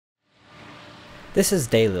This is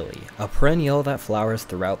daylily, a perennial that flowers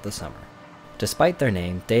throughout the summer. Despite their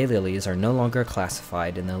name, daylilies are no longer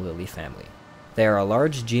classified in the lily family. They are a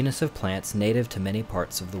large genus of plants native to many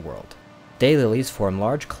parts of the world. Daylilies form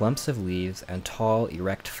large clumps of leaves and tall,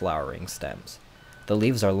 erect flowering stems. The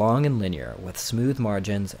leaves are long and linear, with smooth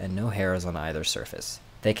margins and no hairs on either surface.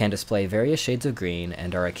 They can display various shades of green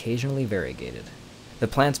and are occasionally variegated. The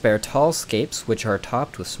plants bear tall scapes which are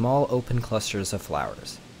topped with small open clusters of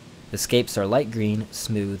flowers. The scapes are light green,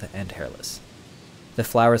 smooth, and hairless. The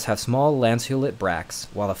flowers have small lanceolate bracts,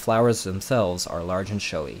 while the flowers themselves are large and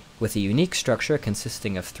showy, with a unique structure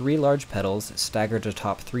consisting of 3 large petals staggered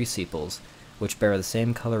atop 3 sepals, which bear the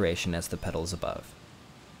same coloration as the petals above.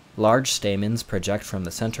 Large stamens project from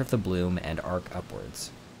the center of the bloom and arc upwards.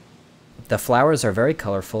 The flowers are very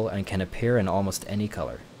colorful and can appear in almost any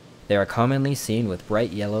color. They are commonly seen with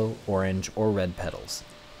bright yellow, orange, or red petals.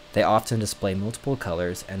 They often display multiple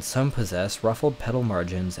colors, and some possess ruffled petal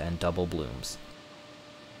margins and double blooms.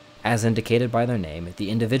 As indicated by their name, the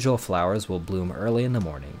individual flowers will bloom early in the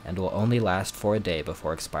morning and will only last for a day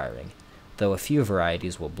before expiring, though a few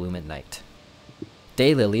varieties will bloom at night.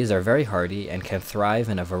 Daylilies are very hardy and can thrive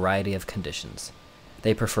in a variety of conditions.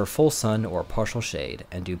 They prefer full sun or partial shade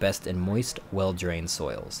and do best in moist, well-drained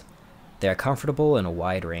soils. They are comfortable in a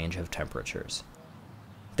wide range of temperatures.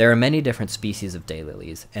 There are many different species of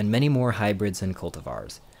daylilies and many more hybrids and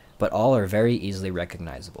cultivars, but all are very easily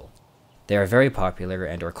recognizable. They are very popular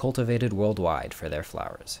and are cultivated worldwide for their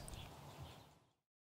flowers.